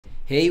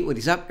Hey, what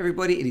is up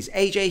everybody? It is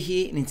AJ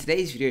here, and in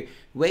today's video,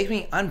 we're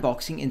going to be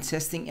unboxing and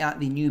testing out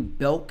the new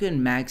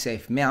Belkin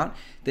MagSafe mount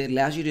that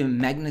allows you to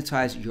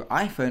magnetize your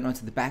iPhone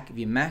onto the back of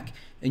your Mac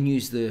and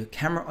use the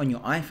camera on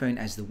your iPhone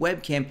as the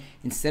webcam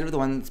instead of the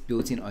one that's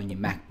built in on your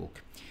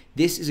MacBook.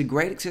 This is a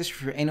great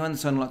accessory for anyone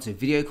that's on lots of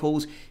video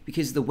calls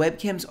because the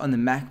webcams on the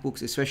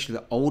MacBooks, especially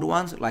the older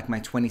ones like my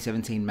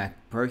 2017 Mac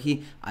Pro here,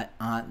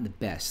 aren't the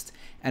best.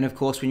 And of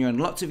course, when you're on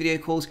lots of video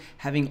calls,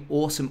 having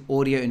awesome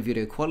audio and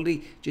video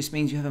quality just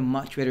means you have a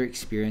much better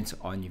experience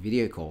on your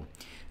video call.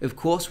 Of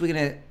course, we're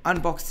going to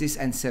unbox this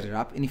and set it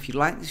up. And if you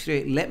like this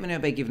video, let me know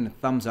by giving a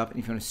thumbs up. And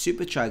if you want to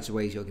supercharge the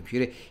ways your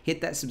computer,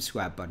 hit that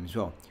subscribe button as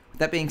well. With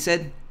that being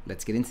said,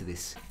 let's get into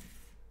this.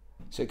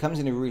 So it comes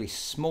in a really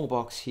small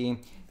box here.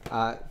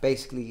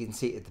 Basically, you can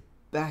see at the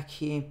back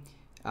here,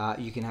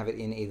 you can have it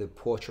in either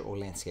portrait or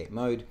landscape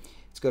mode.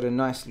 It's got a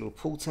nice little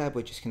pull tab.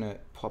 We're just going to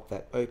pop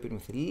that open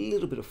with a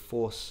little bit of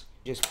force.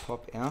 Just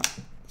pop out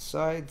the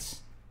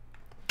sides.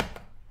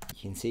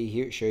 You can see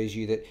here it shows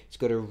you that it's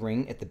got a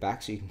ring at the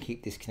back, so you can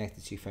keep this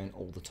connected to your phone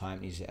all the time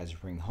and use it as a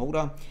ring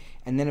holder.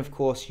 And then of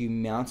course you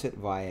mount it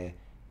via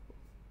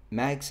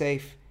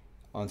MagSafe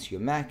onto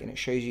your Mac, and it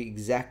shows you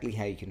exactly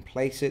how you can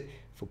place it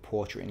for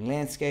portrait and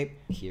landscape.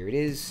 Here it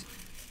is.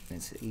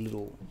 It's a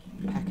little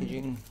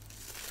packaging,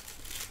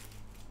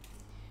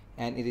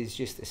 and it is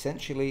just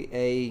essentially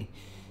a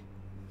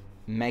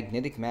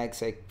magnetic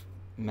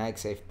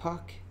MagSafe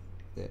puck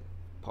that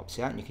pops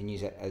out, and you can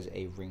use that as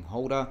a ring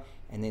holder.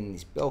 And then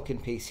this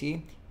Belkin piece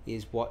here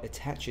is what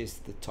attaches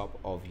to the top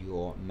of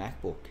your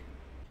MacBook.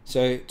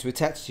 So to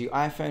attach to your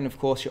iPhone, of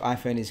course, your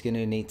iPhone is going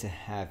to need to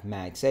have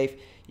MagSafe.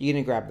 You're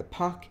going to grab the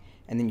puck,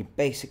 and then you're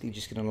basically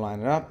just going to line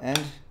it up,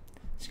 and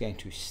it's going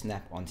to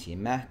snap onto your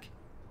Mac,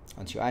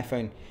 onto your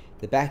iPhone.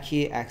 The back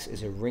here acts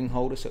as a ring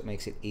holder, so it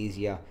makes it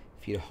easier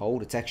for you to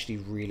hold. It's actually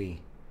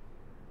really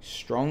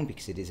strong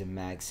because it is a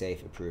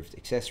MagSafe approved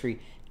accessory.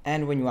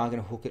 And when you are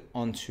going to hook it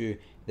onto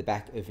the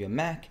back of your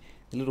Mac,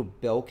 the little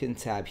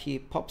Belkin tab here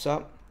pops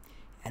up,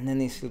 and then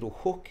this little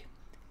hook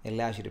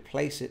allows you to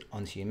place it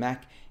onto your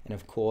Mac. And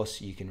of course,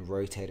 you can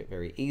rotate it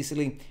very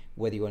easily,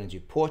 whether you want to do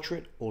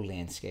portrait or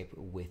landscape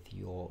with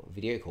your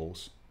video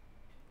calls.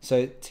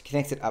 So to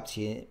connect it up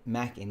to your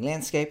Mac in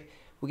landscape,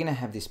 we're going to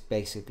have this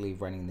basically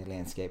running the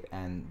landscape,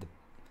 and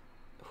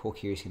the hook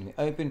here is going to be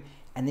open,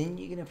 and then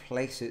you're going to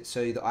place it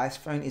so the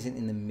iPhone isn't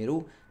in the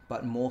middle,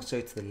 but more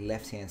so to the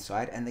left hand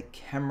side, and the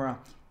camera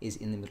is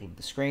in the middle of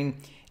the screen.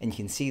 And you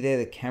can see there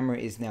the camera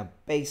is now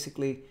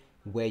basically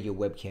where your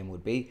webcam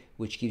would be,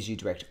 which gives you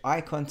direct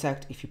eye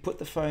contact. If you put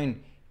the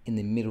phone in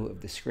the middle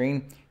of the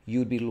screen, you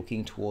would be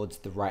looking towards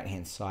the right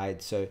hand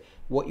side. So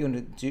what you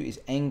want to do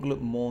is angle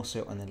it more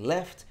so on the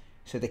left,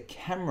 so the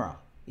camera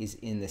is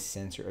in the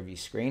center of your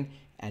screen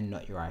and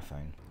not your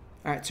iPhone.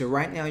 All right, so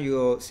right now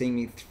you're seeing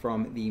me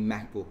from the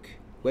MacBook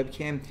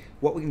webcam.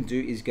 What we're going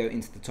to do is go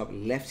into the top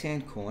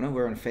left-hand corner.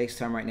 We're on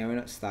FaceTime right now. We're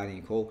not starting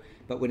a call,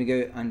 but we're going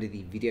to go under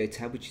the video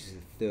tab, which is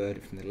the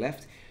third from the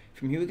left.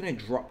 From here, we're going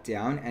to drop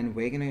down, and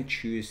we're going to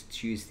choose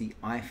the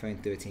iPhone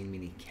 13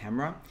 mini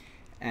camera.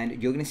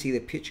 And you're going to see the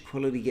pitch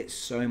quality gets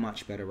so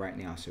much better right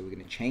now. So we're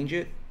going to change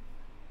it.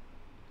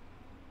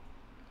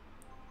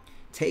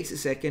 Takes a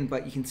second,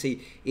 but you can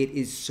see it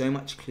is so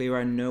much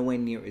clearer, nowhere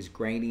near as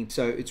grainy.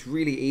 So it's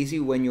really easy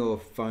when your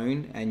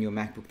phone and your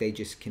MacBook, they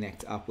just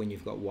connect up when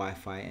you've got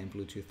Wi-Fi and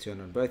Bluetooth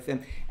turned on both of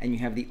them, and you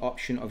have the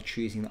option of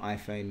choosing the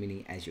iPhone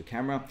mini as your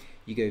camera.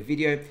 You go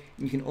video, and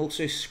you can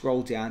also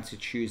scroll down to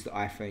choose the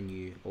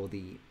iPhone or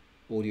the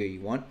audio you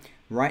want.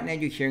 Right now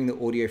you're hearing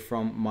the audio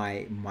from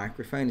my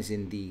microphone is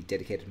in the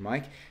dedicated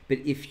mic, but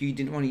if you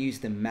didn't want to use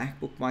the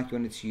MacBook mic, you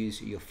wanted to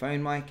use your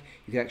phone mic,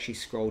 you could actually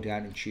scroll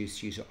down and choose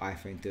to use your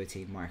iPhone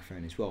 13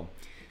 microphone as well.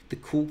 The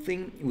cool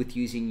thing with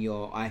using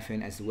your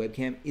iPhone as the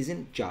webcam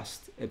isn't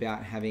just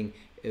about having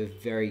a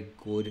very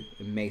good,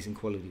 amazing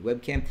quality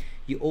webcam.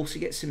 You also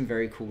get some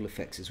very cool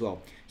effects as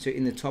well. So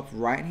in the top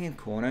right hand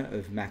corner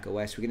of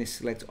macOS, we're going to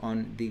select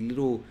on the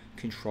little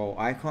control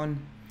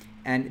icon,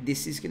 and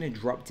this is going to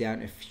drop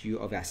down a few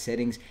of our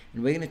settings,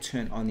 and we're going to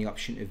turn on the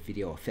option of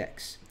video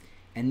effects.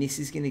 And this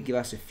is going to give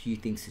us a few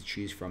things to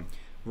choose from.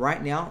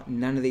 Right now,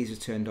 none of these are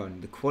turned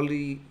on. The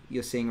quality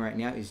you're seeing right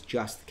now is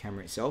just the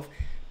camera itself,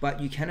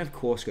 but you can of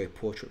course go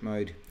portrait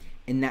mode,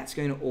 and that's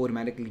going to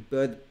automatically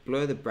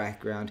blur the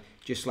background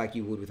just like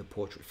you would with a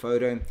portrait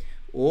photo.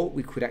 Or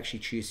we could actually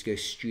choose to go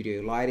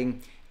studio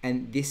lighting,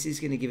 and this is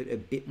going to give it a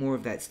bit more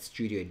of that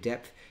studio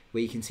depth,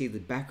 where you can see the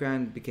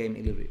background became a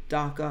little bit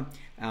darker,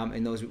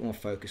 and there was a bit more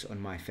focus on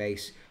my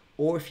face.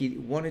 Or if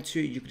you wanted to,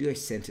 you could do a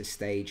center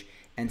stage,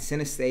 and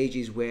center stage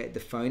is where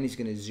the phone is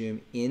going to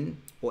zoom in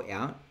or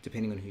out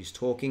depending on who's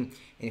talking.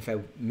 And if I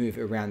move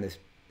around the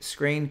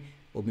screen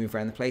or move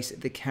around the place,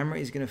 the camera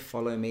is going to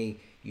follow me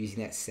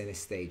using that center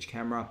stage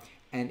camera,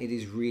 and it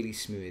is really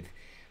smooth.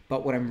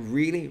 But what I'm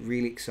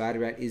really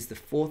excited about is the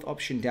fourth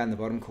option down the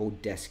bottom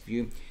called desk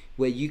view,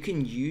 where you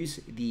can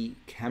use the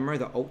camera,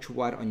 the ultra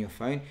wide on your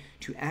phone,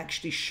 to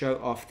actually show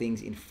off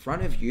things in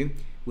front of you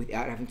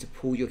without having to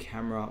pull your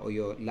camera or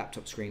your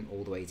laptop screen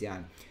all the way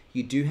down.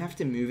 You do have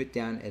to move it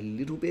down a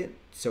little bit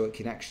so it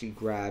can actually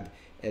grab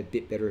a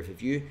bit better of a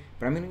view,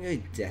 but I'm going to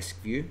go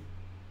desk view.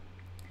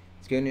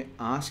 It's going to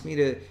ask me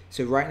to,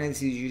 so right now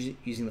this is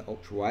using the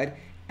ultra wide,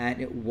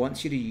 and it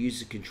wants you to use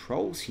the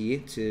controls here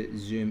to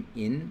zoom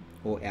in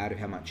or out of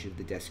how much of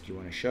the desk you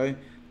want to show.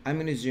 I'm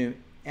going to zoom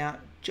out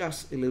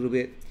just a little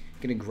bit.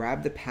 I'm going to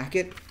grab the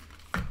packet,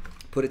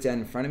 put it down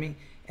in front of me,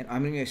 and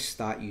I'm going to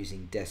start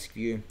using desk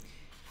view.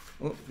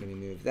 Oh, let me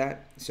move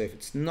that. So if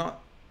it's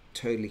not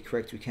totally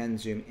correct, we can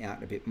zoom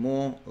out a bit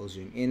more or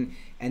zoom in.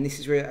 And this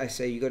is where I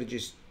say you got to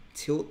just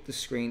tilt the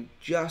screen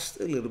just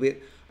a little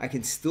bit. I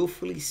can still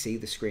fully see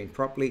the screen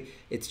properly.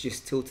 It's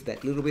just tilted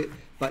that little bit.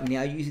 But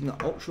now using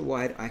the ultra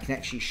wide, I can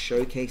actually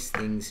showcase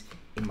things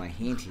in my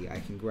hand here. I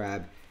can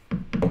grab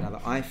another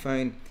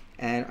iPhone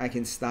and I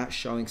can start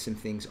showing some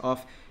things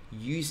off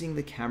using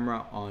the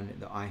camera on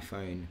the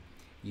iPhone,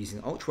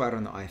 using the ultra wide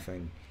on the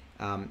iPhone.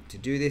 To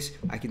do this,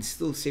 I can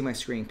still see my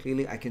screen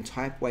clearly. I can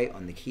type away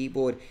on the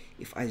keyboard.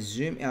 If I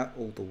zoom out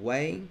all the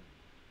way,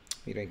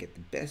 you don't get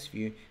the best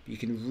view, but you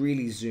can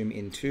really zoom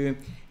in too.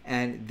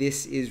 And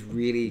this is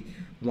really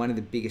one of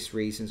the biggest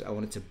reasons I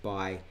wanted to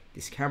buy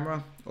this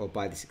camera or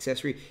buy this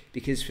accessory,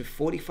 because for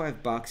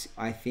 45 bucks,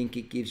 I think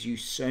it gives you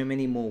so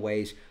many more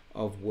ways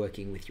of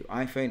working with your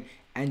iPhone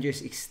and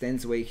just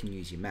extends the way you can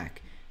use your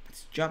Mac.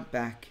 Let's jump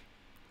back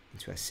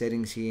into our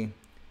settings here,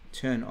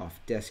 turn off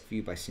desk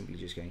view by simply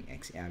just going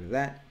X out of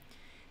that.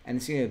 And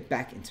it's going to go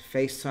back into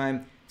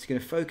FaceTime. It's going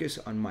to focus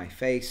on my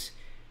face.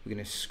 We're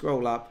going to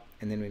scroll up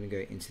and then we're going to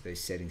go into those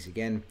settings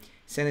again.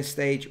 Center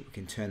stage, we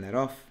can turn that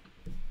off.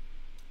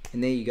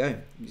 And there you go.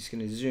 I'm just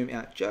going to zoom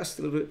out just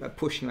a little bit by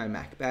pushing my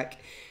Mac back.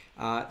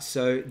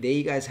 So there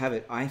you guys have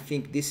it. I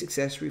think this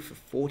accessory for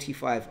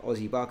 45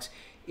 Aussie bucks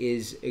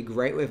is a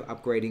great way of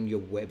upgrading your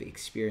web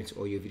experience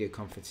or your video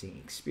conferencing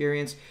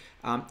experience.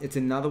 It's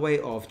another way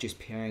of just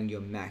pairing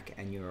your Mac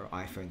and your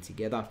iPhone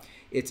together.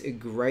 It's a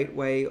great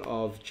way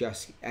of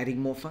just adding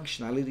more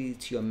functionality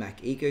to your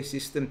Mac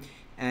ecosystem,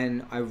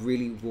 and I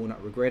really will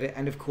not regret it.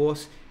 And of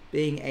course,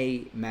 being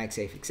a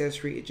MagSafe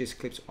accessory, it just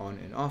clips on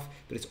and off,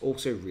 but it's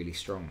also really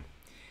strong.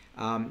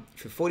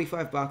 For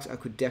 45 bucks, I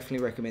could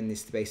definitely recommend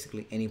this to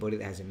basically anybody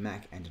that has a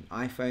Mac and an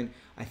iPhone.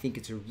 I think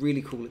it's a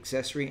really cool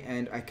accessory,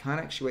 and I can't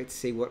actually wait to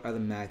see what other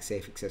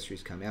MagSafe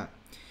accessories come out.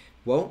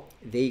 Well,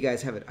 there you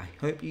guys have it. I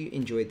hope you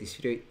enjoyed this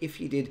video. If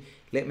you did,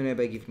 let me know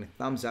by giving a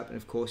thumbs up. And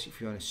of course,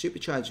 if you want to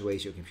supercharge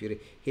ways your computer,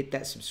 hit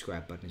that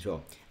subscribe button as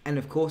well. And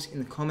of course, in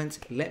the comments,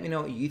 let me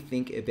know what you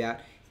think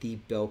about the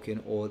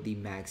Belkin or the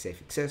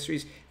MagSafe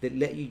accessories that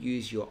let you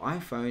use your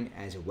iPhone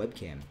as a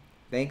webcam.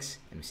 Thanks,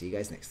 and we'll see you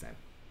guys next time.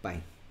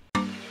 Bye.